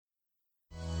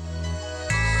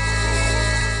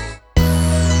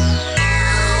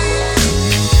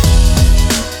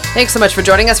Thanks so much for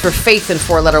joining us for Faith in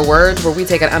Four-Letter Words, where we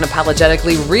take an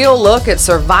unapologetically real look at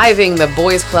surviving the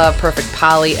boys' club, perfect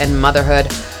poly, and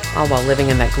motherhood, all while living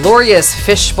in that glorious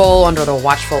fishbowl under the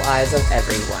watchful eyes of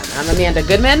everyone. I'm Amanda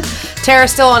Goodman.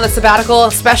 Tara's still on a sabbatical.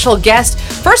 Special guest.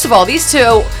 First of all, these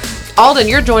two, Alden,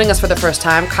 you're joining us for the first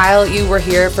time. Kyle, you were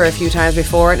here for a few times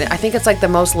before, and I think it's like the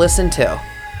most listened to.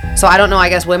 So I don't know, I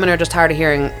guess women are just tired of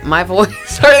hearing my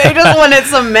voice, or they just wanted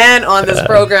some men on this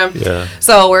program. Yeah.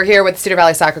 So we're here with Cedar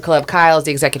Valley Soccer Club. Kyle is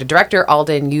the executive director.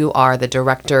 Alden, you are the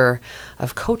director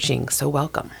of coaching. So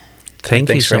welcome.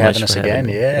 Thanks for so having much us for again.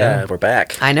 having me. Yeah, we're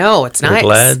back. I know, it's nice. We're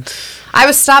glad. I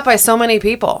was stopped by so many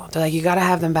people. They're like, you got to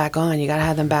have them back on. You got to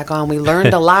have them back on. We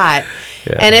learned a lot.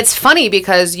 Yeah. And it's funny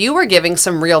because you were giving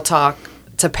some real talk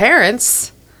to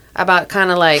parents about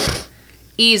kind of like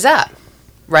ease up.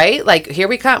 Right? Like, here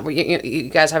we come. You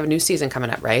guys have a new season coming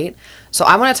up, right? So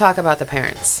I want to talk about the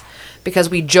parents because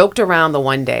we joked around the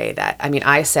one day that,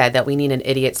 I said that we need an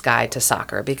idiot's guide to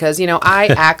soccer because, I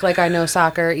act like I know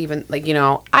soccer, even like,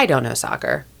 I don't know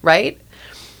soccer, right?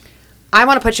 I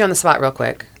want to put you on the spot real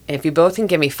quick. If you both can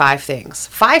give me 5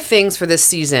 things for this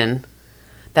season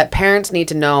that parents need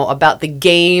to know about the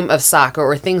game of soccer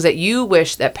or things that you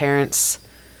wish that parents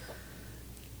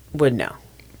would know.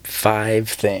 5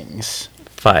 things.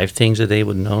 5 things that they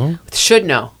would know. Should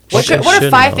know. What are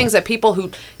 5 things that people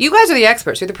who... You guys are the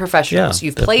experts. You're the professionals. Yeah,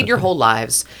 You've played your whole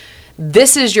lives.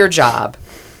 This is your job.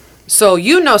 So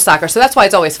you know soccer. So that's why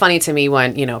it's always funny to me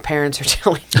when, parents are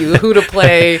telling you who to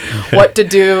play, what to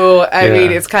do. I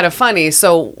mean, it's kind of funny.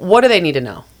 So what do they need to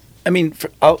know?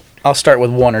 I'll start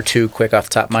with 1 or 2 quick off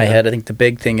the top of my head. I think the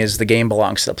big thing is the game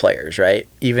belongs to the players, right?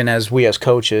 Even as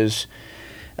coaches...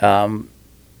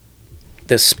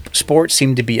 This sport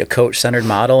seemed to be a coach-centered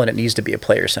model, and it needs to be a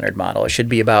player-centered model. It should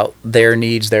be about their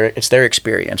needs, it's their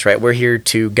experience, right? We're here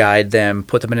to guide them,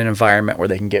 put them in an environment where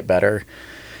they can get better.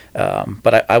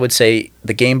 But I would say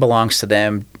the game belongs to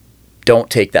them. Don't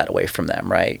take that away from them,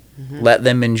 right? Mm-hmm. Let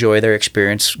them enjoy their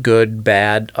experience, good,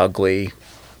 bad, ugly.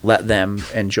 Let them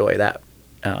enjoy that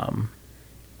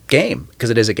game,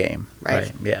 because it is a game.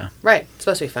 Right. Yeah. Right. It's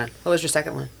supposed to be fun. What was your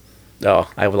second one? Oh,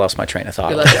 I lost my train of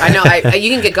thought. I know.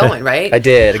 You can get going, right? I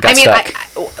did. It got stuck.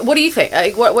 What do you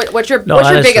think? What's your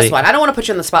honestly, biggest one? I don't want to put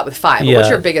you on the spot with 5. But what's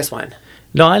your biggest one?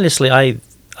 No, honestly,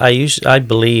 I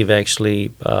believe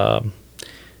actually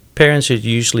parents should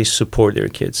usually support their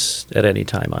kids at any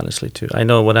time. Honestly, too. I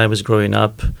know when I was growing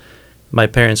up, my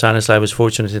parents. Honestly, I was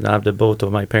fortunate enough that both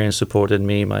of my parents supported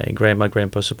me. My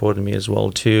grandpa supported me as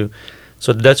well too.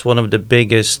 So that's one of the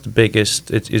biggest,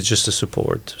 it's just the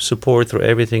support through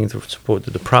everything, through support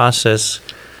through the process.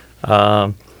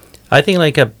 I think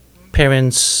like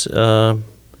parents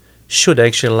should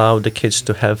actually allow the kids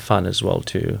to have fun as well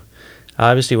too.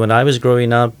 Obviously, when I was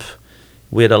growing up,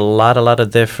 we had a lot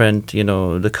of different,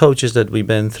 the coaches that we've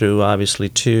been through, obviously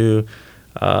too.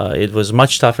 It was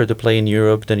much tougher to play in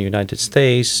Europe than the United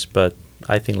States, but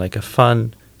I think like a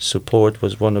fun support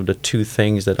was one of the 2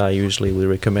 things that I usually would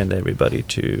recommend everybody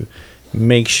to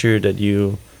make sure that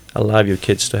you allow your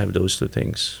kids to have those 2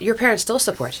 things. Your parents still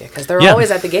support you because they're always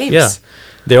at the games. Yeah,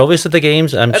 they're always at the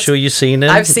games. I'm sure you've seen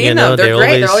them. I've seen them. They're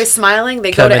great. They're always smiling.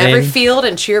 They go to every field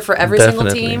and cheer for every single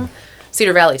team.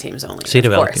 Cedar Valley teams only.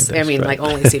 Cedar Valley course. teams, like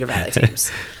only Cedar Valley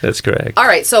teams. That's correct. All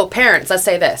right, so parents, let's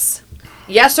say this.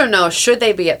 Yes or no, should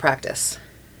they be at practice?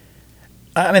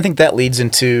 I think that leads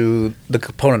into the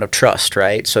component of trust,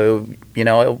 right? So,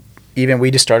 even we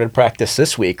just started practice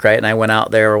this week, right? And I went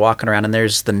out there, we're walking around, and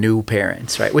there's the new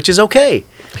parents, right? Which is okay.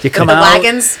 You come out.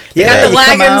 Wagons. Yeah, you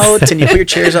come out and you put your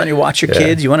chairs on, you watch your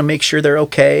kids. You want to make sure they're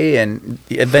okay. And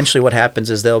eventually what happens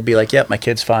is they'll be like, yep, my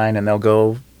kid's fine. And they'll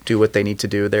go do what they need to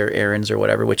do, their errands or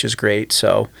whatever, which is great.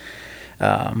 So,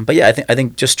 but yeah, I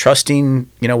think just trusting,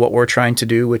 what we're trying to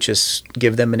do, which is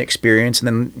give them an experience. And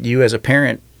then you as a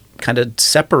parent, kind of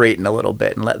separating a little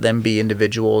bit and let them be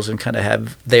individuals and kind of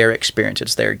have their experience.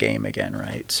 It's their game again,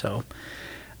 right? So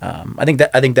I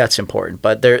think that's important.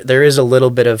 But there is a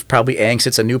little bit of probably angst.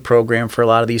 It's a new program for a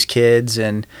lot of these kids,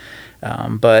 and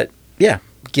but yeah,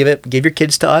 give your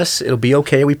kids to us. It'll be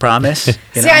okay. We promise.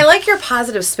 See, I like your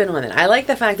positive spin on it. I like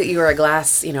the fact that you are a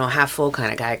glass, half full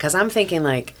kind of guy. Because I'm thinking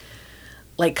like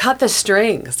cut the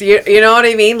strings. You know what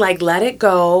I mean? Like let it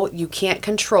go. You can't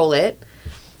control it.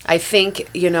 I think,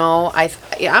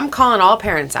 I'm calling all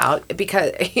parents out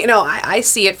because, I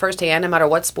see it firsthand no matter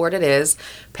what sport it is.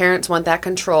 Parents want that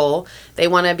control. They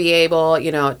want to be able,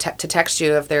 to text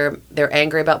you if they're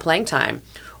angry about playing time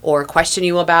or question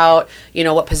you about,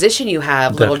 what position you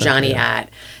have little Johnny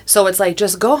at. So it's like,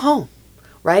 just go home,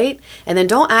 right? And then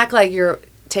don't act like you're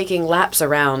taking laps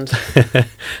around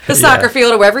the soccer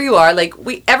field or wherever you are. Like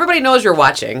everybody knows you're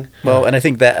watching. Well, and I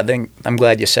think I'm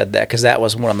glad you said that, because that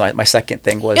was one of my second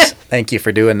thing was thank you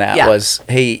for doing that. Yeah. Was,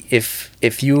 hey,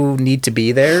 if you need to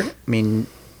be there, I mean,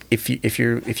 if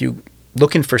you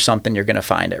looking for something, you're going to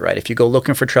find it, right? If you go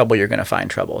looking for trouble, you're going to find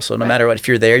trouble. So no matter what, if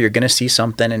you're there, you're going to see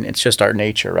something, and it's just our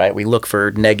nature, right? We look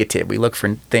for negative. We look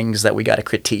for things that we got to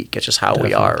critique. It's just how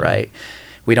we are, right?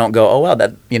 We don't go, oh, well,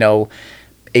 that,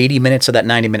 80 minutes of that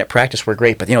 90-minute practice were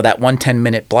great, but, that 1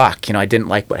 10-minute block, I didn't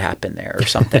like what happened there or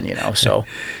something, So,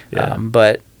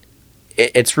 but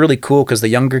it's really cool because the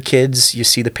younger kids, you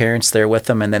see the parents there with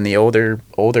them, and then the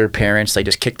older parents, they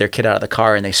just kick their kid out of the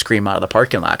car and they scream out of the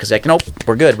parking lot because like, nope,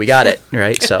 we're good, we got it,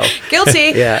 right? So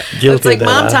guilty. Yeah, guilty. It's like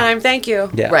mom time, thank you.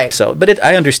 Yeah, right. So, but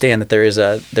I understand that there is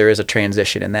a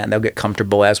transition in that, and they'll get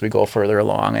comfortable as we go further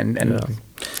along, and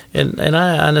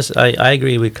I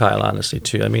agree with Kyle honestly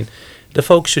too. I mean, the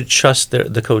folks should trust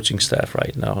the coaching staff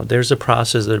right now. There's a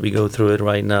process that we go through it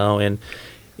right now, and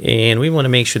we want to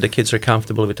make sure the kids are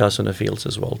comfortable with us on the fields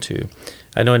as well too.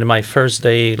 I know in my first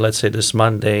day, let's say this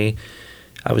Monday,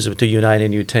 I was with the United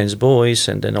U10s boys,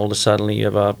 and then all of a sudden you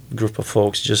have a group of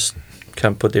folks just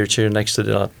come put their chair next to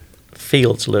the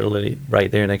fields, literally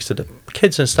right there next to the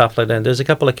kids and stuff like that. And there's a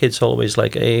couple of kids always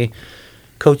like, hey,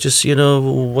 coaches,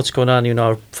 what's going on?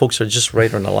 Our folks are just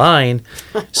right on the line.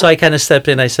 So I kind of stepped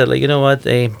in. I said, like, you know what?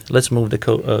 Hey, let's move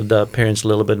the parents a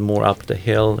little bit more up the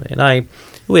hill. And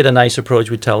we had a nice approach.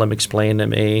 We tell them, explain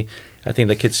them, hey, I think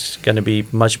the kid's going to be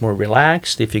much more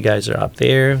relaxed if you guys are up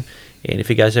there. And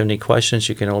if you guys have any questions,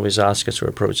 you can always ask us or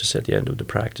approach us at the end of the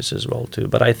practice as well, too.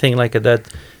 But I think like at that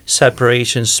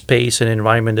separation, space, and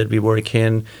environment that we work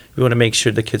in, we want to make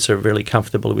sure the kids are really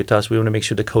comfortable with us. We want to make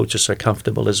sure the coaches are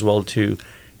comfortable as well, too,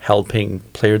 helping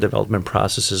player development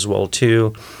process as well,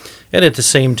 too. And at the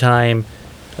same time,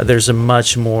 there's a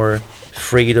much more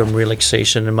freedom,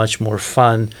 relaxation, and much more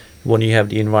fun when you have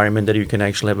the environment that you can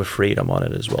actually have a freedom on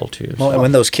it as well too. Well, and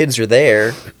when those kids are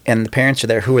there and the parents are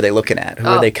there, who are they looking at? Who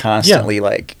are they constantly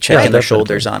like checking their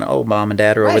shoulders on? Oh, mom and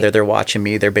dad are over there. They're watching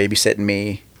me. They're babysitting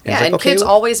me. And kids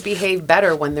always behave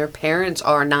better when their parents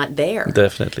are not there.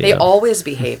 Definitely. They always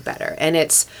behave better. And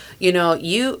it's,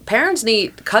 parents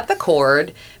cut the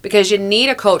cord because you need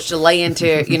a coach to lay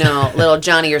into, little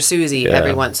Johnny or Susie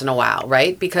every once in a while,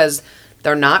 right? Because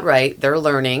they're not right. They're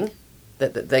learning,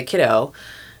 the kiddo.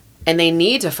 And they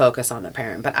need to focus on the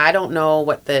parent, but I don't know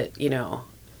what the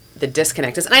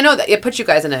disconnect is. And I know that it puts you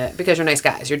guys because you're nice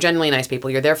guys. You're genuinely nice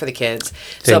people. You're there for the kids.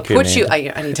 So it puts you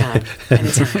anytime.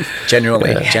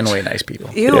 Genuinely nice people.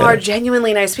 You are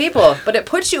genuinely nice people, but it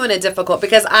puts you in a difficult,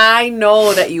 because I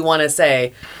know that you want to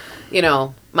say,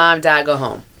 mom, dad, go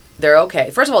home. They're okay.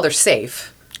 First of all, they're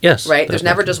safe. Yes. Right? There's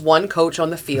never just one coach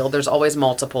on the field. There's always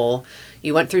multiple.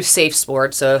 You went through safe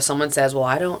sports, so if someone says, well,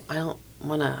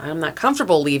 I'm not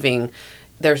comfortable leaving,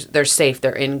 they're safe,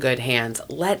 they're in good hands.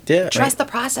 Trust the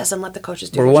process and let the coaches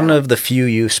do it. We're one of the few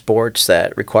youth sports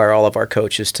that require all of our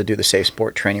coaches to do the safe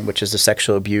sport training, which is the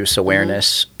sexual abuse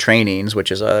awareness trainings,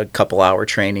 which is a couple-hour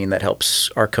training that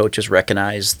helps our coaches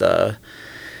recognize the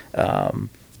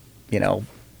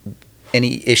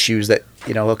any issues that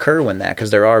occur when that, because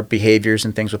there are behaviors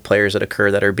and things with players that occur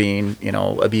that are being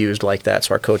abused like that.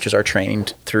 So our coaches are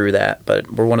trained through that, but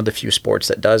we're one of the few sports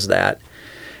that does that.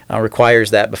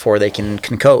 Requires that before they can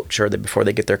coach, or before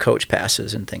they get their coach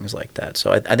passes and things like that.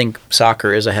 So I think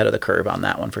soccer is ahead of the curve on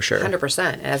that one for sure.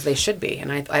 100%, as they should be.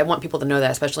 And I want people to know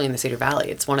that, especially in the Cedar Valley.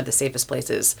 It's one of the safest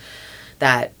places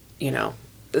that, the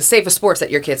safest sports that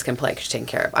your kids can play because you're taken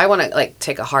care of. I want to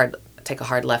take a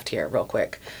hard left here real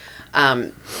quick.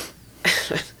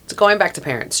 Going back to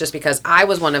parents, just because I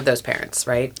was one of those parents,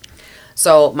 right?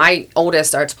 So my oldest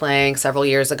starts playing several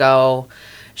years ago.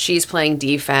 She's playing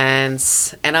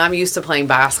defense, and I'm used to playing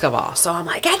basketball. So I'm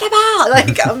like, get the ball!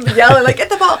 Like, I'm yelling, like, get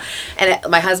the ball! And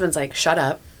my husband's like, shut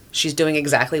up. She's doing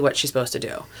exactly what she's supposed to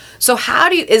do. So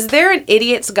is there an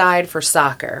idiot's guide for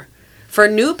soccer for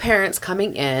new parents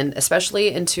coming in, especially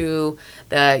into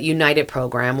the United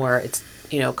program where it's,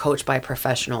 coached by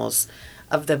professionals,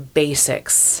 of the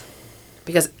basics?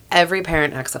 Because every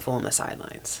parent acts a fool on the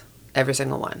sidelines. Every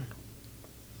single one.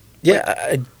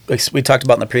 Yeah, like we talked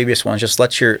about in the previous ones, just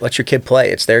let your kid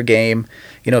play. It's their game.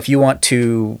 If you want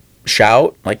to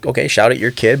shout, shout at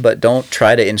your kid, but don't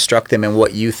try to instruct them in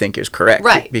what you think is correct.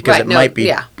 Right. Because it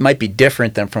might be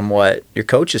different than from what your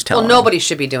coach is telling them. Well, nobody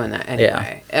should be doing that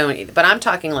anyway. Yeah. But I'm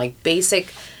talking like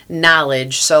basic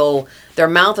knowledge. So their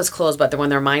mouth is closed, but when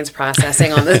their mind's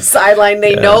processing on the sideline,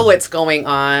 they know what's going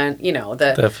on.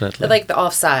 Definitely. Like the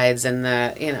offsides and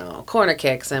the corner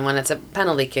kicks, and when it's a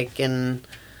penalty kick and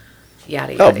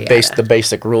yada Oh, yada yada. the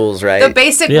basic rules, right? The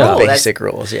basic Yeah. rule. That's- Basic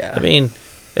rules, yeah. I mean,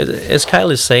 as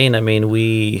Kyle is saying, I mean,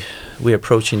 we're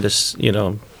approaching this,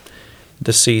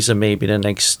 the season maybe the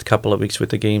next couple of weeks with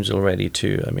the games already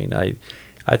too. I mean,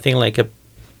 I think like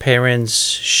parents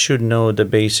should know the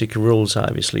basic rules,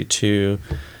 obviously, too,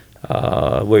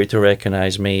 where to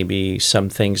recognize maybe some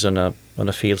things on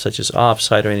a field such as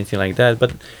offside or anything like that.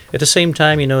 But at the same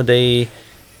time, they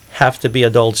have to be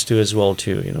adults too as well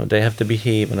too. They have to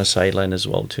behave on a sideline as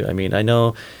well too. I mean, I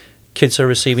know kids are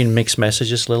receiving mixed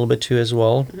messages a little bit too as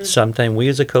well. Mm-hmm. Sometimes we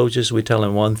as the coaches, we tell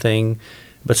them one thing,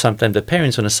 but sometimes the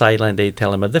parents on the sideline, they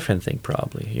tell them a different thing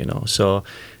probably, So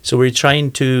we're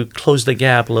trying to close the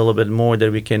gap a little bit more,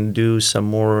 that we can do some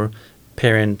more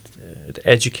parent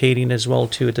educating as well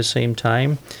too at the same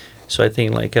time. So I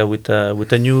think like with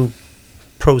the new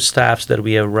pro staffs that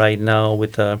we have right now,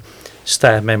 with the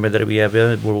staff member that we have,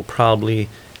 we'll probably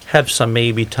have some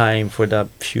maybe time for the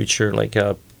future, like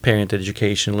parent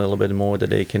education a little bit more, that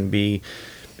they can be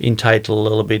entitled a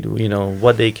little bit,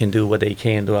 what they can do, what they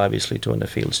can do, obviously, too, in the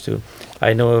fields, too.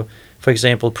 I know, for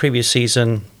example, previous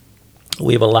season,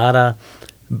 we have a lot of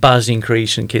buzzing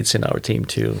Croatian kids in our team,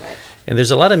 too. And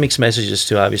there's a lot of mixed messages,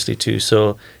 too, obviously, too.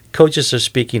 So coaches are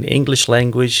speaking English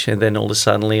language, and then all of a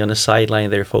sudden on the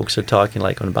sideline, their folks are talking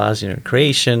like on Bosnian or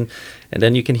Croatian. And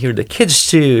then you can hear the kids,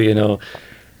 too,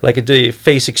 like the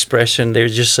face expression, they're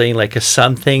just saying like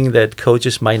something that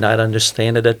coaches might not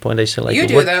understand at that point. They say like, you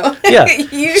do though.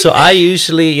 Yeah. So I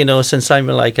usually, since I'm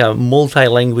like a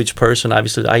multi-language person,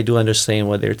 obviously I do understand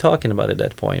what they're talking about at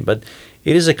that point. But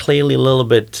it is clearly a little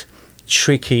bit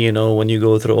tricky, when you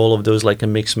go through all of those like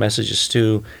mixed messages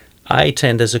too. I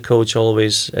tend as a coach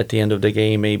always at the end of the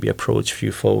game maybe approach a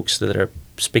few folks that are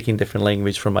speaking different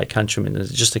language from my countrymen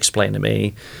and just explain to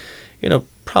me.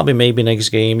 Probably maybe next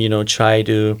game, try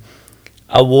to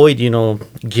avoid,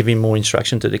 giving more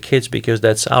instruction to the kids, because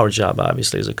that's our job,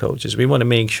 obviously, as a coaches. We want to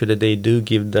make sure that they do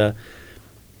give the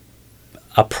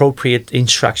appropriate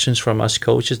instructions from us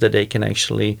coaches, that they can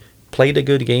actually play the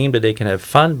good game, that they can have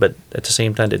fun, but at the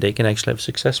same time that they can actually have a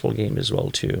successful game as well,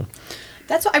 too.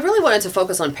 That's what I really wanted to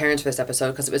focus on parents for this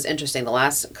episode, because it was interesting. The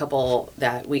last couple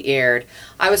that we aired,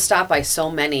 I was stopped by so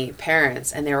many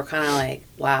parents, and they were kind of like,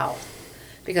 wow.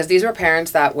 Because these were parents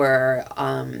that were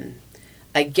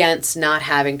against not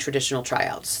having traditional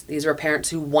tryouts. These were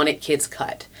parents who wanted kids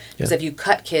cut. Because if you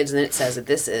cut kids, then it says that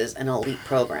this is an elite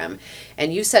program.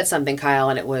 And you said something, Kyle,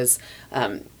 and it was, who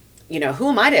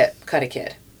am I to cut a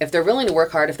kid? If they're willing to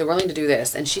work hard, if they're willing to do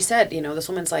this. And she said, this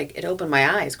woman's like, it opened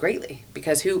my eyes greatly.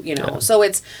 Because so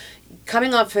it's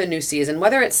coming off a new season,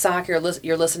 whether it's soccer,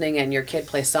 you're listening and your kid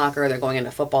plays soccer, or they're going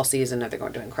into football season, or they're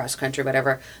going doing cross country,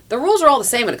 whatever. The rules are all the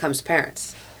same when it comes to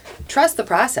parents. Trust the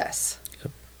process,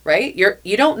 right?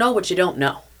 You don't know what you don't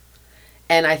know,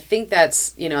 and I think that's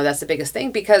that's the biggest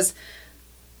thing. Because,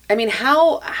 I mean,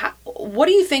 how what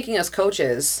are you thinking as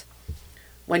coaches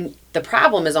when the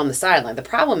problem is on the sideline? The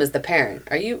problem is the parent.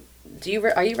 Are you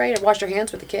ready to wash your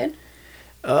hands with the kid?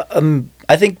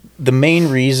 I think the main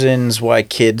reasons why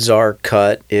kids are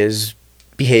cut is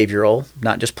behavioral,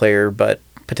 not just player, but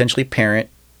potentially parent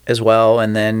as well.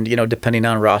 And then, depending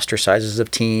on roster sizes of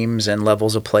teams and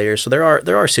levels of players. So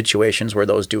there are situations where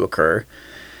those do occur.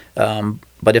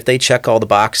 But if they check all the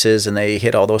boxes and they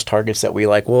hit all those targets that we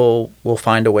like, we'll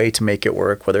find a way to make it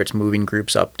work, whether it's moving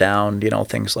groups up, down,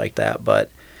 things like that.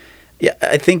 But yeah,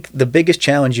 I think the biggest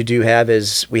challenge you do have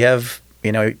is we have,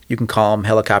 you can call them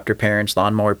helicopter parents,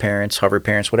 lawnmower parents, hover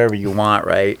parents, whatever you want,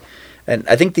 right? And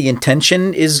I think the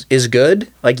intention is good.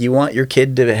 Like, you want your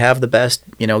kid to have the best,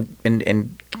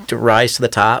 and to rise to the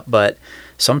top. But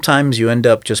sometimes you end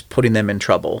up just putting them in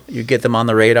trouble. You get them on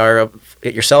the radar,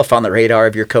 get yourself on the radar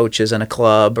of your coaches in a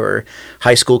club, or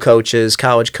high school coaches,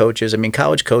 college coaches. I mean,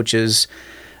 college coaches,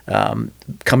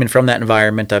 coming from that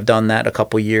environment, I've done that a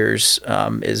couple years,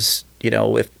 is,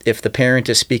 if the parent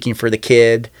is speaking for the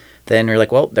kid, then you're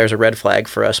like, well, there's a red flag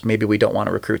for us. Maybe we don't want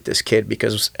to recruit this kid,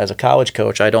 because as a college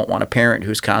coach, I don't want a parent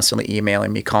who's constantly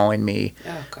emailing me, calling me,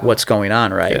 what's going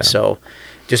on, right? Yeah. So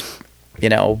just,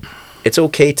 it's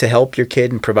okay to help your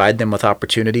kid and provide them with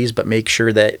opportunities, but make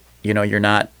sure that, you're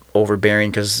not overbearing,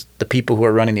 because the people who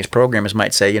are running these programs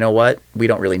might say, you know what, we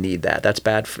don't really need that. That's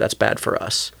bad for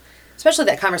us. Especially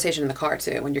that conversation in the car,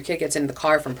 too, when your kid gets in the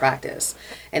car from practice,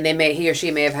 and he or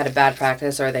she may have had a bad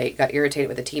practice, or they got irritated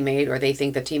with a teammate, or they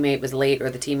think the teammate was late,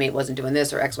 or the teammate wasn't doing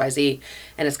this, or XYZ.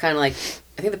 And it's kind of like,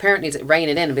 I think the parent needs to rein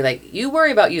it in and be like, you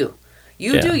worry about you.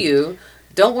 You do you.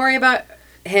 Don't worry about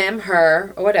him,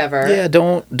 her, or whatever. Yeah,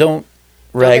 don't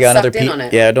rag get on other sucked in people. on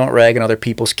it. Yeah, don't rag on other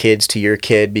people's kids to your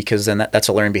kid, because then that's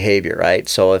a learned behavior, right?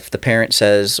 So if the parent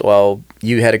says, "Well,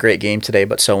 you had a great game today,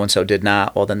 but so and so did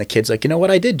not," well, then the kid's like, "You know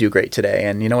what? I did do great today,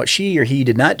 and you know what? She or he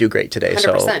did not do great today."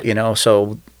 100%.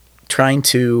 So trying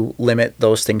to limit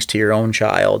those things to your own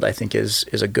child, I think, is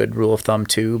a good rule of thumb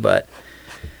too. But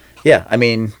yeah, I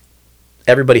mean,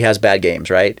 everybody has bad games,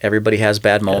 right? Everybody has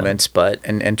bad moments, but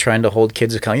and trying to hold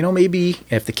kids accountable. Maybe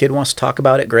if the kid wants to talk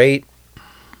about it, great.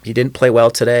 You didn't play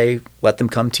well today, let them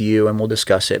come to you and we'll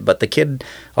discuss it. But the kid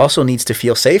also needs to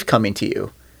feel safe coming to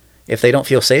you. If they don't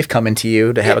feel safe coming to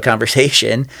you to have a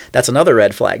conversation, that's another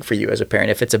red flag for you as a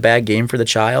parent. If it's a bad game for the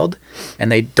child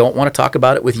and they don't want to talk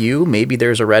about it with you, maybe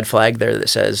there's a red flag there that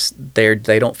says they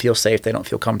don't feel safe, they don't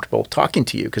feel comfortable talking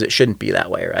to you, because it shouldn't be that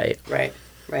way, right?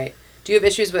 Right. Do you have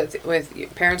issues with your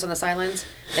parents on the sidelines?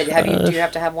 Do you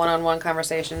have to have one-on-one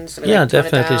conversations? To Yeah,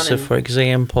 definitely. So, for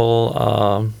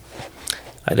example,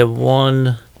 I had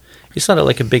one. It's not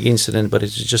like a big incident, but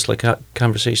it's just like a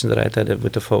conversation that I had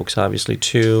with the folks, obviously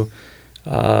too.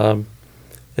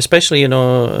 Especially,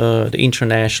 the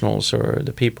internationals or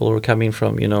the people who are coming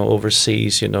from,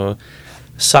 overseas.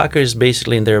 Soccer is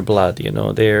basically in their blood.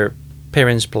 Their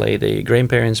parents played, their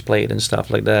grandparents played, and stuff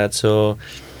like that. So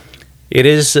it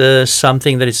is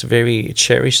something that is very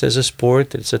cherished as a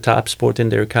sport. It's a top sport in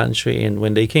their country. And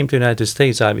when they came to the United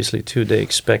States, obviously, too, they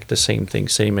expect the same thing,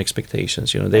 same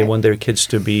expectations. They want their kids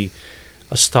to be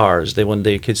stars. They want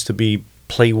their kids to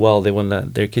play well. They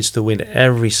want their kids to win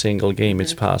every single game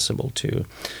it's possible to.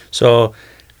 So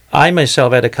I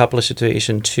myself had a couple of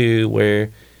situations, too, where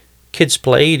kids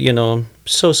played,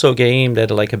 so-so game, that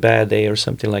like a bad day or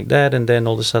something like that. And then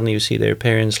all of a sudden you see their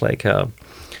parents like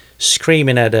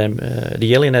screaming at them,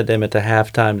 yelling at them at the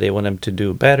halftime. They want them to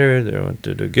do better, they want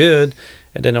to do good,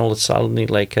 and then all of a sudden,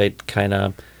 like, it kind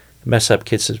of mess up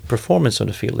kids' performance on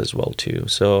the field as well too.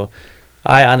 So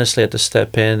I honestly had to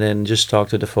step in and just talk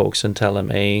to the folks and tell them,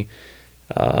 hey,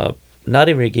 not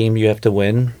every game you have to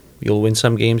win. You'll win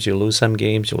some games, you'll lose some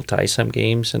games, you'll tie some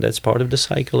games, and that's part of the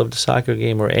cycle of the soccer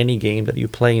game or any game that you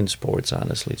play in sports,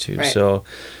 honestly too. Right. So,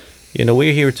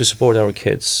 we're here to support our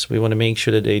kids. We want to make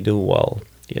sure that they do well.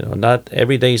 Not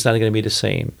every day is not going to be the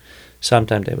same.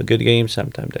 Sometimes they have a good game,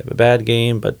 sometimes they have a bad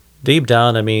game, but deep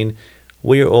down,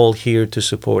 we're all here to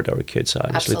support our kids,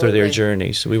 obviously, through their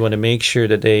journeys. We want to make sure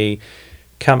that they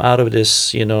come out of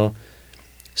this,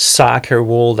 soccer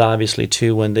world, obviously,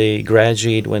 too, when they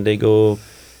graduate, when they go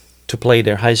to play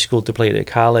their high school, to play their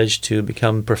college, to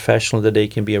become professional, that they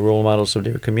can be role models of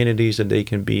their communities, that they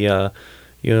can be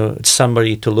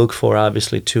somebody to look for,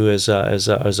 obviously, too, as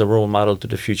a role model to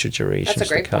the future generations. That's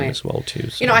a great to come point as well too.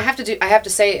 So. I have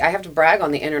to brag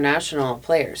on the international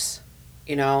players.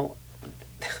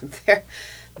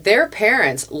 Their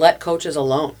parents let coaches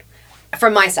alone.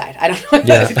 From my side, I don't know.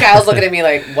 Yeah. Kyle's looking at me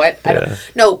like, what? I don't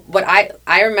know. But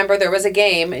I remember there was a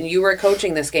game, and you were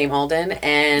coaching this game, Alden,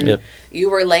 and you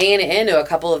were laying into a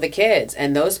couple of the kids,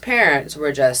 and those parents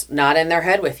were just not in their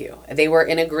head with you. They were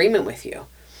in agreement with you.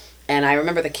 And I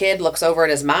remember the kid looks over at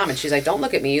his mom, and she's like, don't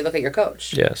look at me, you look at your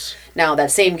coach. Yes. Now,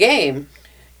 that same game,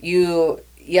 you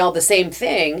yelled the same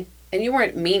thing, and you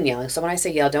weren't mean yelling. So when I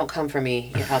say yell, don't come for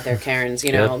me out there, Karens.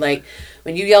 Like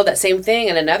when you yelled that same thing,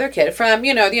 and another kid from, the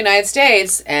United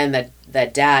States, and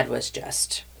that dad was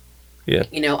just,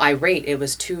 irate. It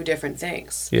was two different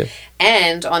things. Yeah.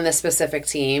 And on this specific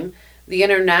team, the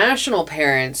international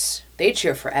parents, they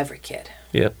cheer for every kid.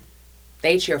 Yeah.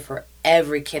 They cheer for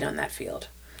every kid on that field,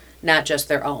 not just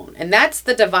their own. And that's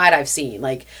the divide I've seen.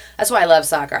 Like, that's why I love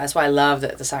soccer. That's why I love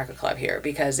the soccer club here,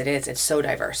 because it's so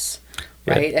diverse,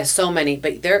 right? There's so many,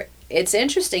 but it's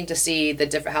interesting to see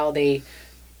how the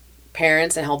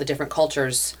parents and how the different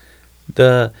cultures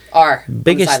the are.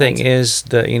 biggest thing is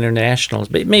the internationals,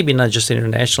 but maybe not just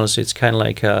internationals. It's kind of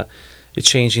like it's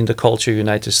changing the culture of the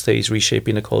United States,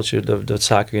 reshaping the culture of the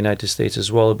soccer United States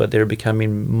as well, but they're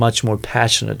becoming much more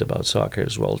passionate about soccer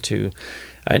as well too.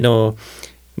 I know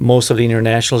most of the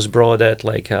internationals brought that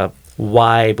like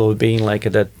vibe of being like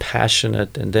that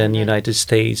passionate, and then United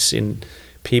States and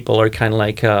people are kind of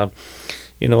like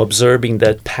observing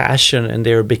that passion, and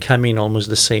they're becoming almost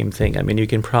the same thing. I mean, you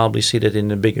can probably see that in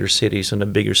the bigger cities, on the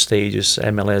bigger stages,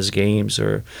 MLS games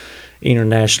or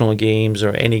international games,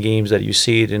 or any games that you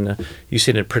see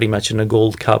it pretty much in the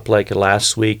Gold Cup, like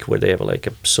last week, where they have like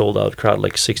a sold out crowd,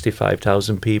 like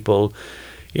 65,000 people.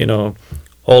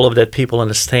 All of that people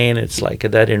understand. It's like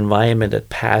that environment, that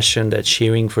passion, that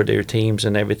cheering for their teams,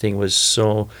 and everything was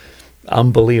so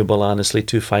unbelievable, honestly,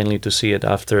 to finally to see it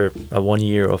after 1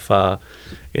 year of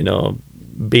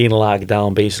being locked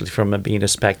down, basically, from being a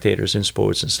spectators in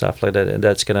sports and stuff like that. And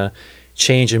that's gonna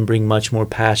change and bring much more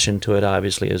passion to it,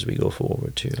 obviously, as we go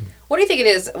forward too. What do you think it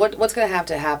is? What's going to have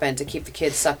to happen to keep the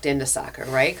kids sucked into soccer,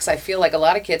 right? Because I feel like a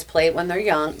lot of kids play it when they're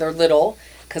young, they're little,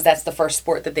 because that's the first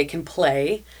sport that they can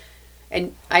play.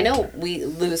 And I know we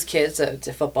lose kids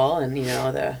to football, and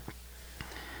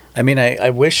I mean, I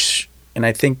wish, and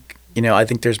I think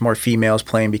there's more females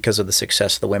playing because of the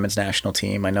success of the women's national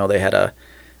team. I know they had a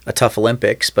tough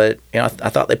Olympics, but I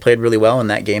thought they played really well in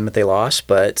that game that they lost.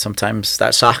 But sometimes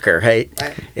that's soccer, right?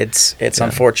 It's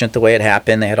unfortunate the way it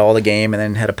happened. They had all the game and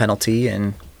then had a penalty,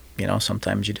 and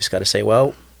sometimes you just got to say,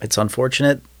 well, it's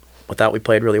unfortunate. I thought we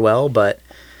played really well, but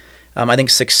I think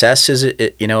success is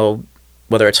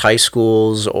whether it's high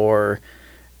schools or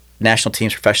national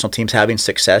teams, professional teams, having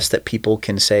success that people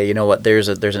can say, you know what, there's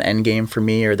an end game for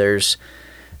me, or there's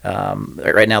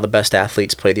right now the best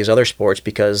athletes play these other sports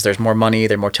because there's more money,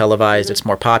 they're more televised, it's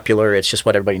more popular, it's just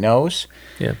what everybody knows.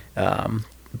 Yeah.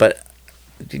 But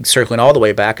circling all the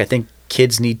way back, I think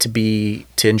kids need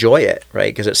to enjoy it,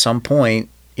 right? Because at some point,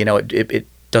 it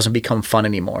doesn't become fun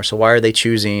anymore. So why are they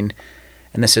choosing?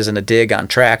 And this isn't a dig on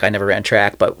track. I never ran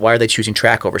track, but why are they choosing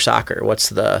track over soccer? What's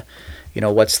the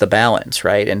balance,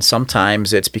 right? And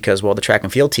sometimes it's because, well, the track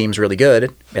and field team's really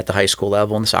good at the high school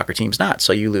level and the soccer team's not.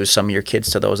 So you lose some of your kids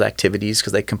to those activities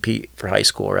because they compete for high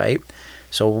school, right?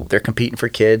 So they're competing for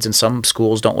kids, and some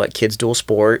schools don't let kids dual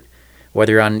sport.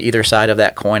 Whether you're on either side of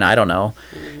that coin, I don't know.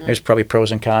 Mm-hmm. There's probably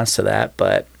pros and cons to that,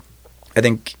 but I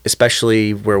think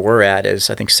especially where we're at is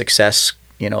I think success,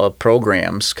 of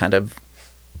programs kind of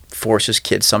forces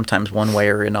kids sometimes one way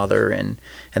or another, and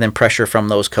then pressure from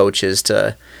those coaches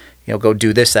to go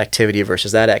do this activity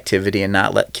versus that activity, and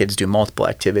not let kids do multiple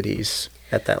activities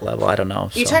at that level. I don't know.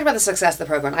 You talked about the success of the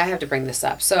program. I have to bring this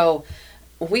up. So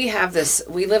we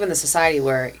live in the society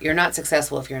where you're not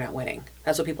successful if you're not winning.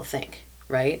 That's what people think,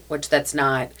 right? Which that's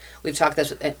not. We've talked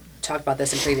about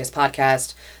this in previous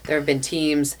podcasts. There have been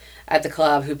teams at the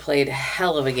club who played a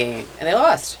hell of a game and they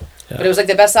lost. Yeah. But it was like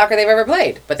the best soccer they've ever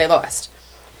played, but they lost.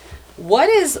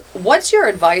 What's your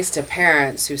advice to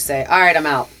parents who say, all right, I'm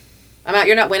out,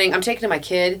 you're not winning, I'm taking my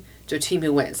kid to a team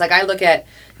who wins? Like I look at,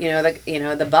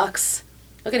 the Bucks.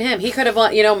 Look at him. He could have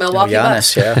won, Milwaukee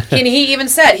Bucks. Yeah. And he even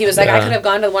said, he was like, I could have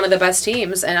gone to one of the best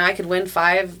teams and I could win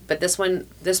 5, but this one's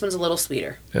a little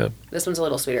sweeter. Yeah. This one's a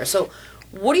little sweeter. So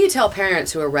what do you tell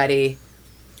parents who are ready?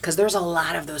 Because there's a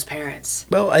lot of those parents.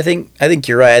 Well, I think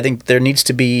you're right. I think there needs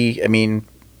to be,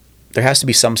 there has to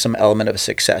be some element of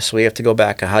success. We have to go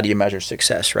back to how do you measure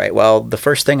success, right? Well, the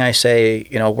first thing I say,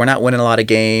 we're not winning a lot of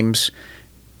games.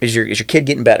 Is your kid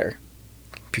getting better?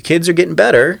 If your kids are getting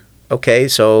better, okay,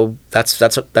 so that's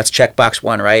checkbox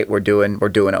 1, right? We're doing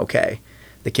okay.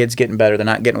 The kid's getting better. They're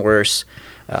not getting worse.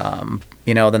 Then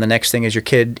the next thing is your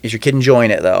kid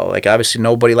enjoying it though? Like obviously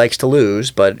nobody likes to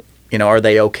lose, but are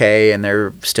they okay and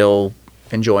they're still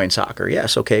enjoying soccer?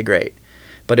 Yes, okay, great.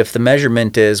 But if the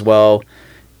measurement is, well,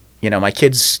 my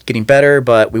kid's getting better,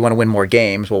 but we want to win more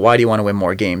games. Well, why do you want to win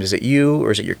more games? Is it you or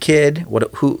is it your kid?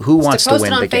 Who wants to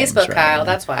win the games? Post it on Facebook, right? Kyle.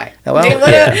 That's why. Well,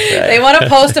 they want to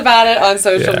post about it on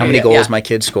social media. How many goals my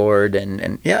kid scored,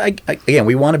 and again,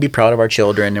 we want to be proud of our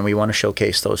children, and we want to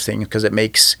showcase those things because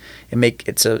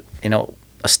it's a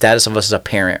status of us as a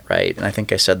parent, right? And I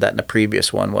think I said that in the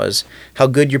previous one was how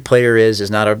good your player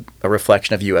is not a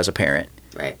reflection of you as a parent.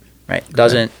 Right. Right. It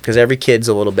doesn't, because every kid's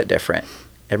a little bit different.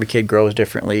 Every kid grows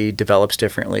differently, develops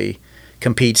differently,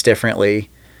 competes differently.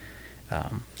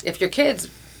 If your kid's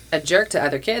a jerk to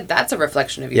other kids, that's a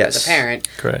reflection of you as a parent.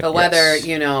 Correct. But whether,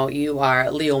 you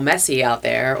are Leo Messi out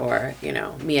there or,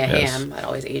 Mia Hamm, it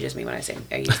always ages me when I say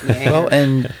I use Mia Hamm. Well,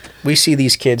 and we see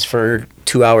these kids for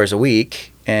 2 hours a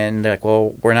week, and they're like,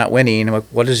 well, we're not winning. I'm like,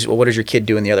 what does your kid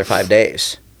do in the other 5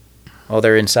 days? Well,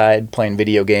 they're inside playing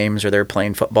video games, or they're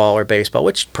playing football or baseball,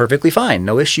 which is perfectly fine.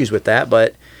 No issues with that,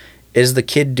 but is the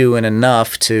kid doing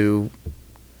enough to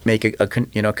make a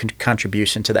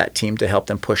contribution to that team to help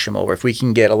them push them over? If we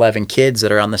can get 11 kids that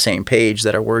are on the same page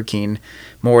that are working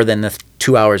more than the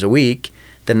 2 hours a week,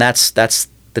 then that's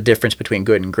the difference between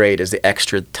good and great, is the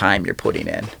extra time you're putting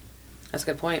in. That's a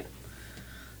good point.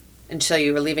 And so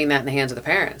you were leaving that in the hands of the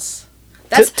parents.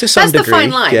 To some degree, the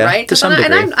fine line, right? To some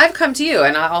degree. And I've come to you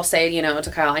and I'll say,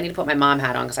 to Kyle, I need to put my mom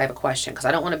hat on because I have a question, because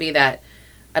I don't want to be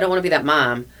that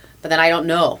mom, but then I don't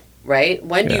know. Right?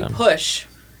 When do you push?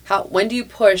 When do you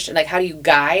push? Like, how do you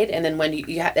guide? And then when do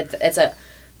you have? It's a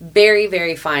very,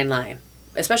 very fine line,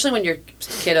 especially when your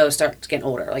kiddos start getting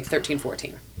older, like 13,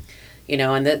 14.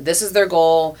 And this is their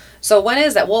goal. So when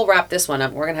is that? We'll wrap this one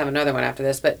up. We're gonna have another one after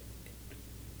this. But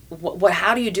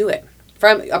how do you do it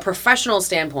from a professional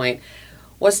standpoint?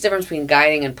 What's the difference between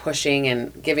guiding and pushing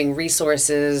and giving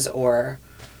resources or?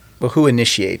 Well, who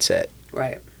initiates it?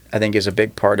 Right. I think is a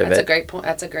big part of That's it. a great point.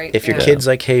 That's a great. If your yeah. kid's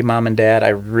like, hey, mom and dad, I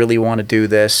really want to do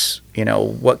this,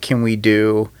 what can we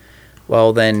do?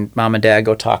 Well, then mom and dad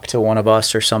go talk to one of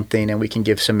us or something and we can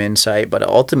give some insight. But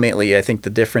ultimately, I think the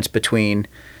difference between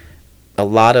a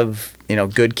lot of,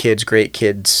 good kids, great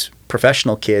kids,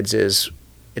 professional kids is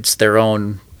it's their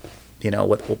own,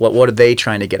 what are they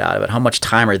trying to get out of it? How much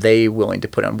time are they willing to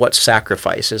put in? What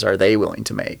sacrifices are they willing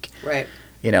to make? Right.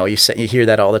 You hear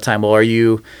that all the time. Well, are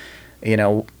you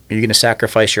going to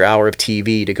sacrifice your hour of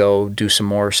TV to go do some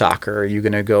more soccer? Are you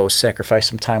going to go sacrifice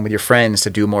some time with your friends to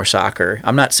do more soccer?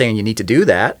 I'm not saying you need to do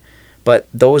that, but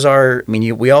those are,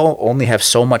 we all only have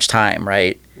so much time,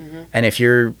 right? Mm-hmm. And if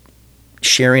you're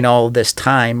sharing all this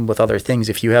time with other things,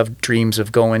 if you have dreams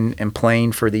of going and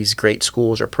playing for these great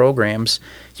schools or programs,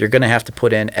 you're going to have to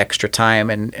put in extra time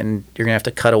and you're going to have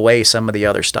to cut away some of the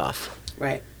other stuff.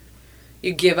 Right.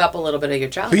 You give up a little bit of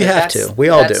your childhood. You have to. We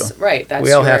all do. Right.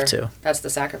 We all have to. That's the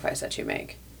sacrifice that you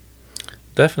make.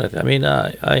 Definitely. I mean,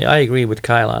 I agree with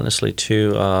Kyle, honestly,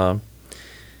 too.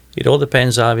 It all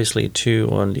depends, obviously, too,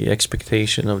 on the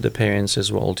expectation of the parents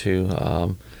as well, too.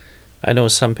 I know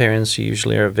some parents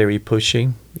usually are very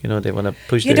pushy. They want to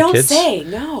push their kids. You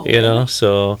don't say, no.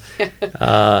 So,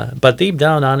 but deep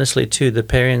down, honestly, too, the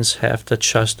parents have to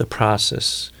trust the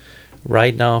process.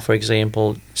 Right now, for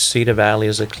example, Cedar Valley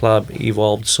as a club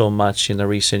evolved so much in the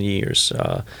recent years.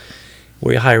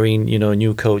 We're hiring,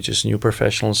 new coaches, new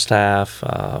professional staff.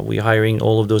 We're hiring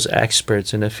all of those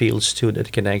experts in the fields too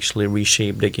that can actually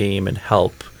reshape the game and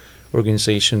help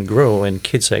organization grow and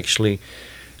kids actually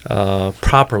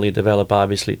properly develop,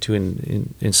 obviously, too,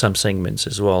 in some segments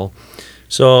as well.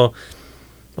 So,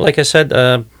 like I said,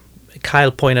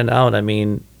 Kyle pointed out,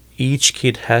 each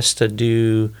kid has to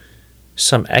do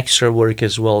some extra work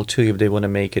as well too if they want to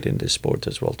make it in this sport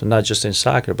as well, not just in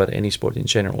soccer but any sport in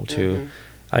general too. Mm-hmm.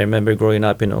 I remember growing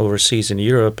up in overseas in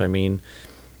Europe.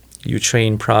 You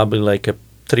train probably like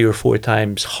 3 or 4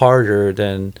 times harder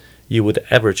than you would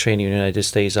ever train in the United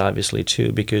States, obviously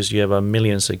too, because you have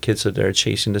millions of kids that are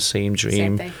chasing the same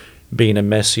dream, being a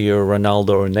Messi or Ronaldo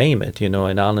or name it, and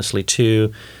honestly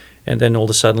too. And then all of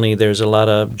a sudden there's a lot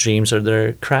of dreams that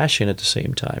are crashing at the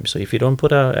same time. So if you don't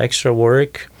put out extra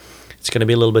work, it's going to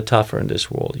be a little bit tougher in this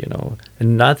world,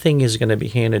 And nothing is going to be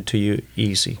handed to you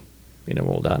easy in the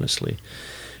world, honestly.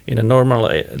 In a normal,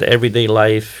 everyday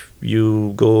life,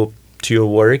 you go to your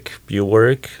work, you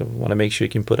want to make sure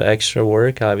you can put extra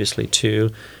work, obviously,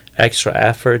 too, extra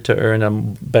effort to earn a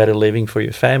better living for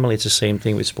your family. It's the same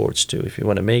thing with sports, too. If you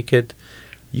want to make it,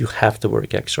 you have to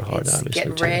work extra hard, obviously.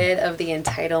 Get rid of the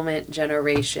entitlement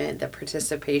generation, the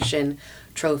participation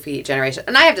trophy generation.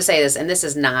 And I have to say this, and this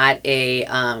is not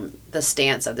the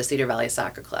stance of the Cedar Valley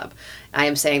Soccer Club. I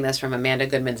am saying this from Amanda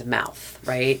Goodman's mouth,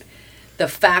 right? The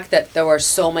fact that there were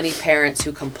so many parents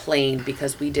who complained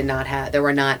because there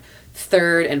were not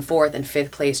 3rd and 4th and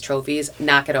 5th place trophies,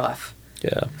 knock it off.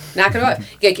 Yeah. Knock it off.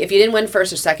 If you didn't win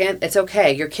 1st or 2nd, it's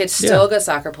okay. Your kid's still a good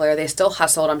soccer player. They still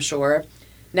hustled, I'm sure.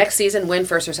 Next season, win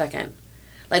 1st or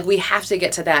 2nd. We have to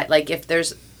get to that. If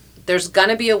there's going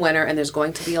to be a winner and there's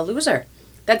going to be a loser.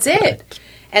 That's it. Right.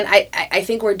 And I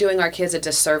think we're doing our kids a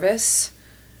disservice.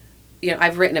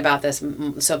 I've written about this,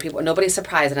 so nobody's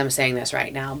surprised that I'm saying this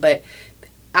right now, but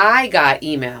I got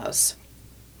emails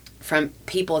from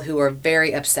people who were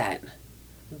very upset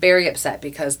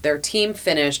because their team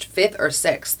finished 5th or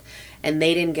 6th and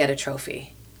they didn't get a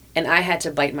trophy. And I had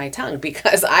to bite my tongue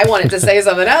because I wanted to say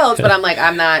something else, but I'm like,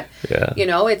 I'm not,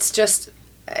 it's just,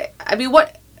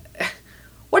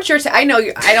 what's your, I know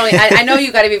you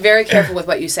got to be very careful with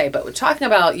what you say, but we're talking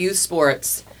about youth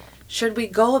sports. Should we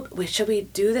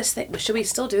do this thing? Should we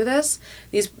still do this?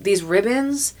 These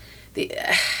ribbons,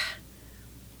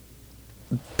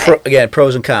 again,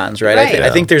 pros and cons, right? I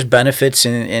think there's benefits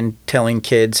in telling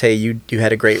kids, hey, you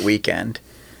had a great weekend.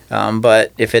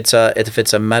 But if it's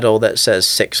a medal that says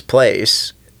 6th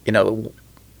place,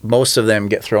 most of them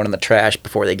get thrown in the trash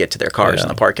before they get to their cars in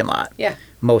the parking lot. Yeah.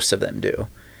 Most of them do.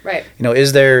 Right.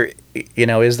 Is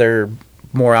there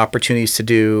more opportunities to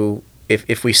do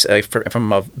if we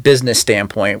from a business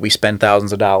standpoint, we spend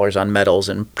thousands of dollars on medals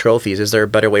and trophies? Is there a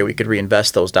better way we could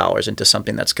reinvest those dollars into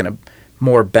something that's going to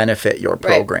more benefit your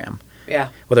program? Right. Yeah.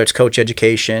 Whether it's coach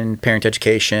education, parent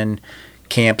education,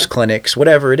 camps, clinics,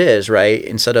 whatever it is, right?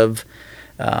 Instead of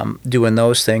doing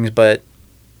those things, but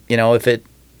if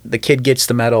the kid gets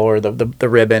the medal or the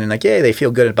ribbon and they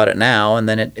feel good about it now, and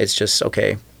then it's just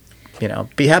okay.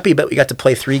 be happy. But we got to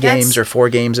play 3 games or 4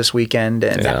 games this weekend,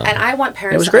 and Yeah. And I want It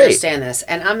parents was to great. understand this.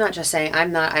 And I'm not just saying,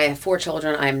 I have 4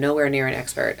 children. I'm nowhere near an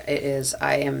expert.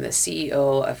 I am the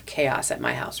CEO of chaos at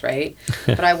my house, right?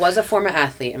 But I was a former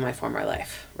athlete in my former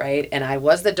life, right? And I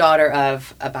was the daughter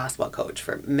of a basketball coach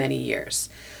for many years.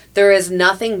 There is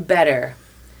nothing better.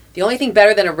 The only thing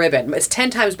better than a ribbon, it's 10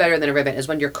 times better than a ribbon, is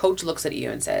when your coach looks at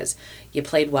you and says, you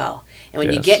played well. And when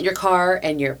you Yes. get in your car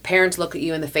and your parents look at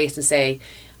you in the face and say,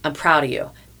 I'm proud of you.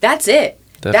 That's it.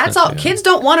 That's all. Definitely, yeah. Kids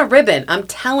don't want a ribbon. I'm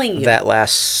telling you. that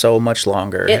lasts so much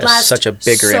longer. It has lasts such a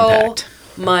bigger so impact.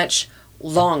 much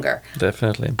longer.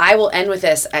 Definitely. I will end with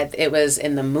this. It was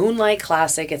in the Moonlight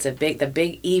Classic. It's the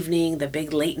big evening, the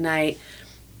big late night.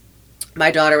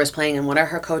 My daughter was playing, and one of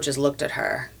her coaches looked at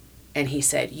her, and he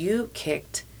said, "You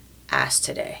kicked ass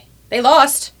today." They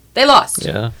lost.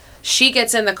 Yeah. She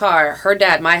gets in the car. Her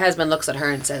dad, my husband, looks at her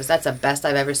and says, "That's the best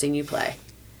I've ever seen you play."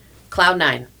 Cloud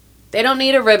 9. They don't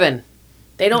need a ribbon.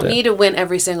 They don't need to win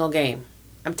every single game.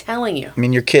 I'm telling you. I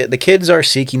mean, the kids are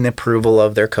seeking the approval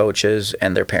of their coaches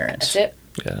and their parents. That's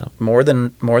it. Yeah. More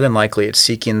than likely, it's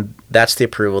seeking. That's the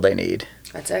approval they need.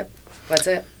 That's it. That's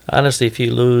it. Honestly, if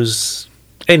you lose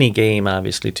any game,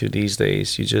 obviously, to these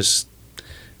days, you just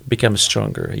become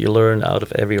stronger. You learn out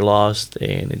of every loss,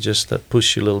 and it just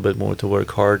pushes you a little bit more to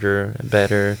work harder and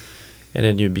better, and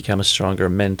then you become stronger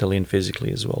mentally and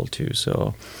physically as well too.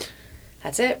 So,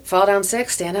 That's it. Fall down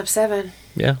 6, stand up 7.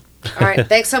 yeah. All right.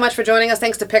 Thanks so much for joining us.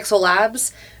 Thanks to Pixel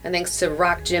Labs. And thanks to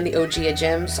Rock Gym, the OG of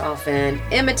gyms. Often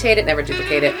imitate it, never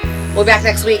duplicate it. We'll be back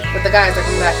next week with the guys. They're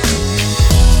coming back.